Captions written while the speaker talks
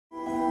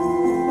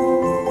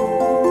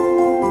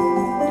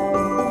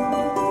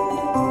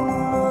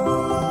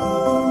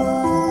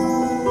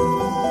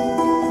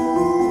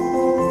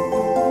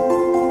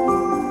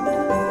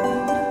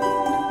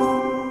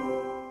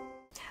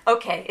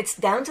It's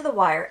down to the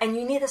wire, and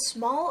you need a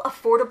small,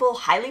 affordable,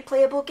 highly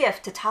playable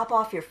gift to top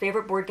off your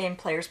favorite board game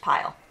player's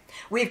pile.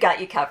 We've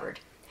got you covered.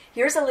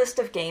 Here's a list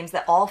of games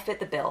that all fit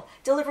the bill,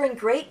 delivering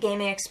great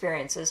gaming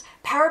experiences,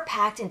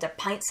 power-packed into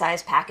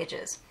pint-sized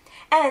packages.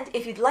 And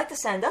if you'd like to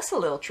send us a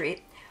little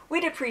treat,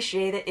 we'd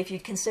appreciate it if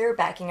you'd consider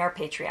backing our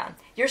Patreon.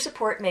 Your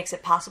support makes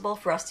it possible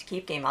for us to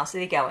keep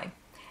Gameosity going.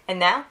 And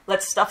now,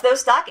 let's stuff those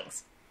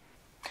stockings!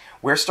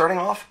 We're starting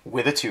off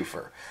with a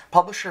twofer.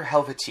 Publisher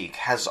Helvetique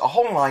has a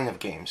whole line of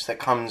games that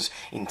comes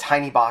in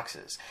tiny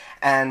boxes,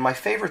 and my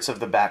favorites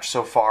of the batch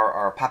so far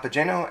are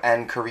Papageno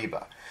and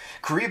Kariba.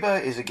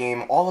 Kariba is a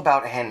game all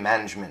about hand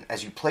management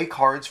as you play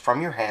cards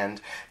from your hand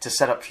to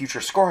set up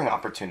future scoring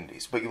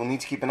opportunities, but you will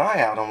need to keep an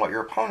eye out on what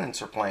your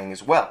opponents are playing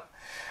as well.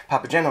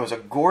 Papageno is a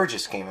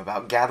gorgeous game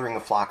about gathering a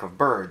flock of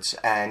birds,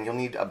 and you'll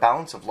need a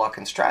balance of luck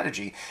and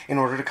strategy in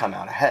order to come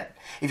out ahead.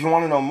 If you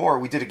want to know more,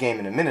 we did a game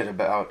in a minute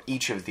about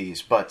each of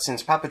these, but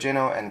since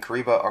Papageno and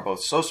Kariba are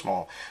both so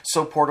small,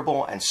 so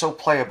portable, and so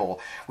playable,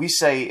 we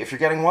say if you're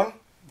getting one,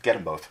 get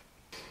them both.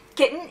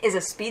 Kittin is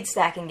a speed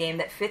stacking game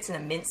that fits in a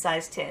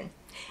mint-sized tin.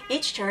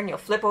 Each turn you'll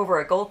flip over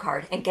a gold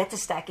card and get to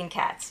stacking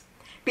cats.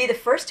 Be the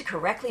first to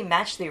correctly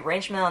match the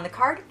arrangement on the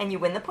card, and you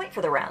win the point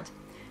for the round.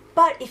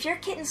 But if your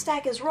Kittin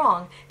stack is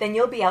wrong, then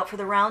you'll be out for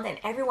the round and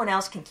everyone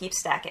else can keep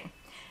stacking.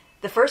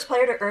 The first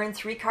player to earn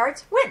 3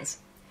 cards wins.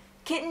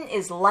 Kittin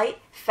is light,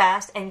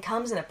 fast, and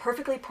comes in a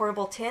perfectly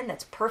portable tin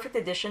that's perfect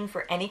addition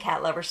for any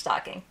cat lover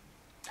stocking.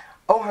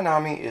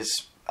 Ohanami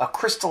is a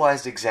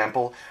crystallized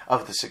example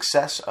of the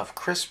success of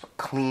crisp,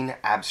 clean,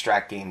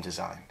 abstract game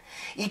design.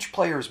 Each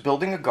player is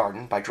building a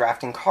garden by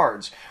drafting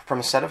cards from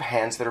a set of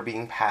hands that are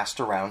being passed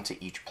around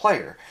to each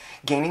player,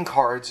 gaining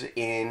cards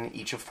in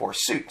each of 4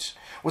 suits.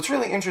 What's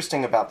really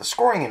interesting about the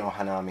scoring in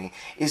Ohanami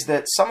is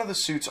that some of the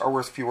suits are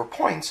worth fewer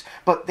points,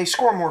 but they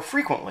score more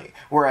frequently,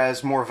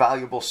 whereas more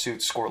valuable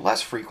suits score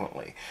less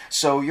frequently.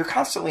 So you're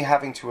constantly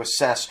having to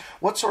assess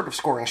what sort of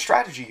scoring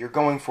strategy you're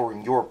going for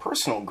in your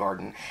personal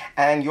garden,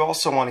 and you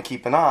also want to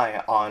keep an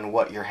eye on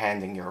what you're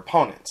handing your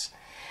opponents.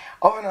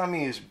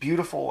 Ohanami is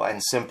beautiful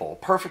and simple,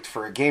 perfect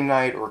for a game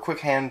night or a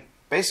quick hand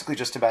basically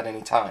just about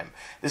any time.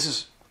 This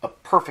is a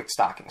perfect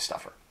stocking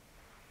stuffer.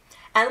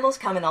 Animals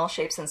come in all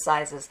shapes and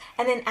sizes,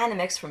 and in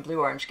Animix from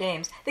Blue Orange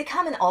Games, they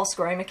come in all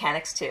scoring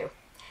mechanics too.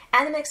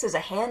 Animix is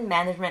a hand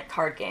management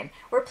card game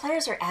where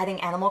players are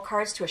adding animal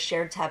cards to a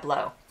shared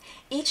tableau.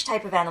 Each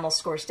type of animal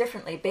scores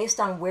differently based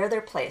on where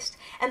they're placed,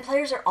 and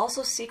players are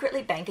also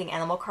secretly banking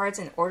animal cards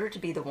in order to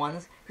be the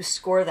ones who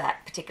score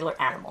that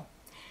particular animal.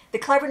 The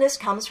cleverness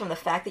comes from the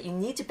fact that you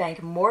need to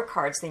bank more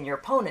cards than your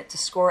opponent to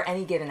score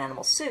any given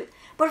animal suit,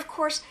 but of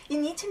course you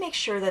need to make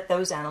sure that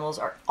those animals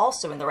are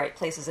also in the right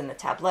places in the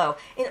tableau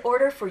in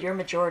order for your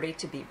majority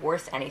to be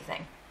worth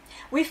anything.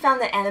 We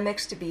found that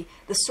Animix to be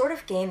the sort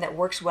of game that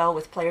works well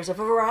with players of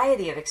a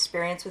variety of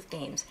experience with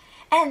games,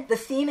 and the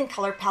theme and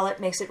color palette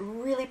makes it a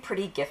really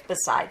pretty gift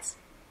besides.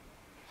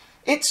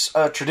 It's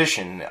a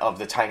tradition of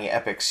the Tiny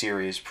Epic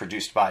series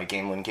produced by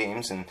Gameland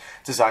Games and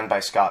designed by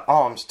Scott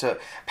Alms to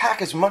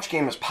pack as much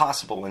game as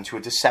possible into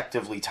a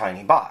deceptively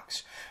tiny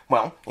box.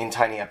 Well, in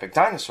Tiny Epic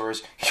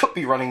Dinosaurs, you'll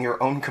be running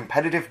your own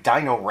competitive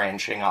dino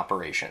ranching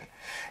operation.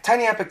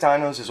 Tiny Epic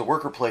Dinos is a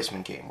worker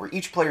placement game where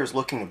each player is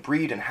looking to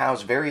breed and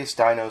house various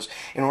dinos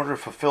in order to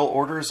fulfill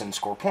orders and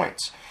score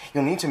points.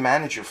 You'll need to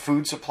manage your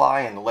food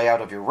supply and the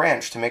layout of your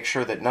ranch to make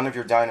sure that none of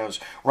your dinos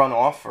run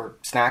off or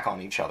snack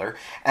on each other,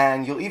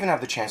 and you'll even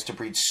have the chance to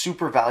breed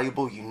super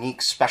valuable,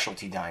 unique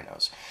specialty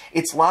dinos.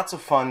 It's lots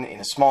of fun in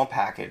a small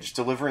package,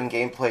 delivering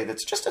gameplay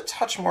that's just a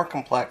touch more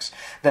complex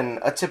than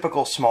a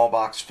typical small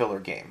box filler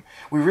game.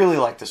 We really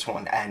like this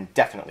one and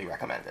definitely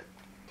recommend it.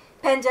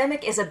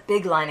 Pandemic is a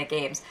big line of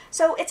games,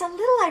 so it's a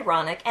little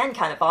ironic and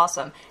kind of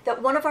awesome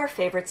that one of our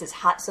favorites is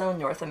Hot Zone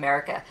North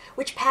America,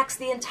 which packs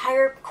the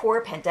entire core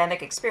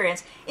Pandemic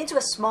experience into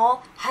a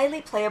small,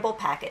 highly playable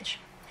package.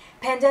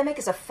 Pandemic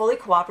is a fully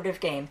cooperative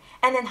game,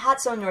 and in Hot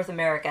Zone North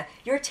America,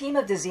 your team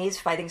of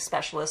disease-fighting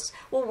specialists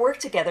will work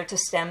together to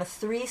stem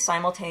 3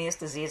 simultaneous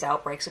disease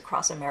outbreaks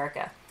across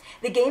America.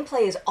 The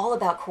gameplay is all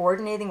about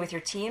coordinating with your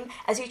team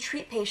as you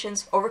treat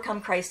patients, overcome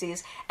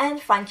crises,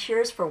 and find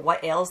cures for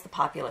what ails the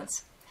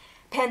populace.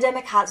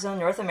 Pandemic Hot Zone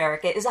North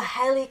America is a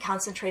highly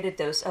concentrated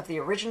dose of the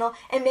original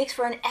and makes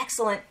for an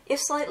excellent, if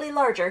slightly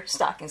larger,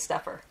 stocking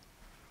stuffer.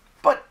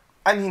 But,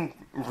 I mean,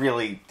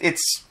 really,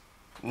 it's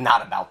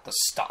not about the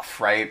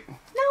stuff, right?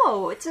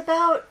 No, it's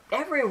about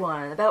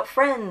everyone, about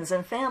friends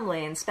and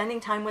family and spending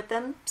time with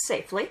them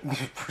safely.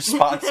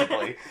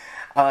 Responsibly.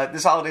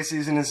 This holiday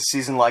season is a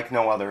season like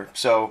no other,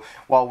 so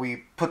while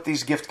we put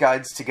these gift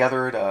guides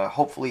together to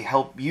hopefully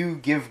help you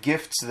give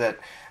gifts that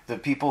the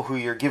people who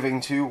you're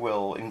giving to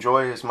will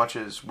enjoy as much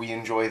as we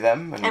enjoy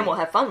them. And we'll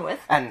have fun with.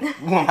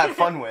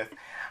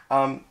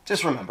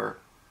 Just remember,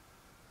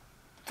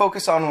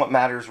 focus on what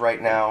matters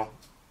right now.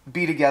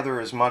 Be together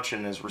as much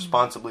and as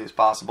responsibly as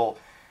possible.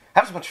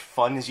 Have as much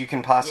fun as you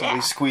can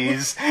possibly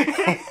squeeze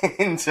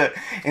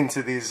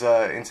into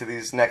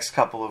these next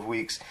couple of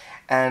weeks.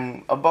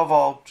 And above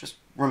all, just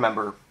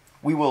remember,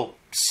 we will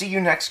see you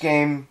next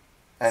game.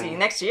 And see you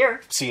next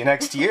year. See you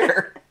next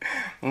year.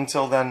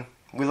 Until then,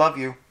 we love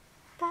you.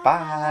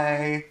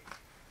 Bye.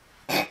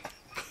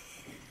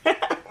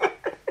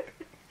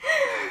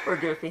 We're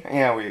goofy.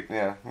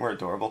 Yeah, we're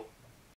adorable.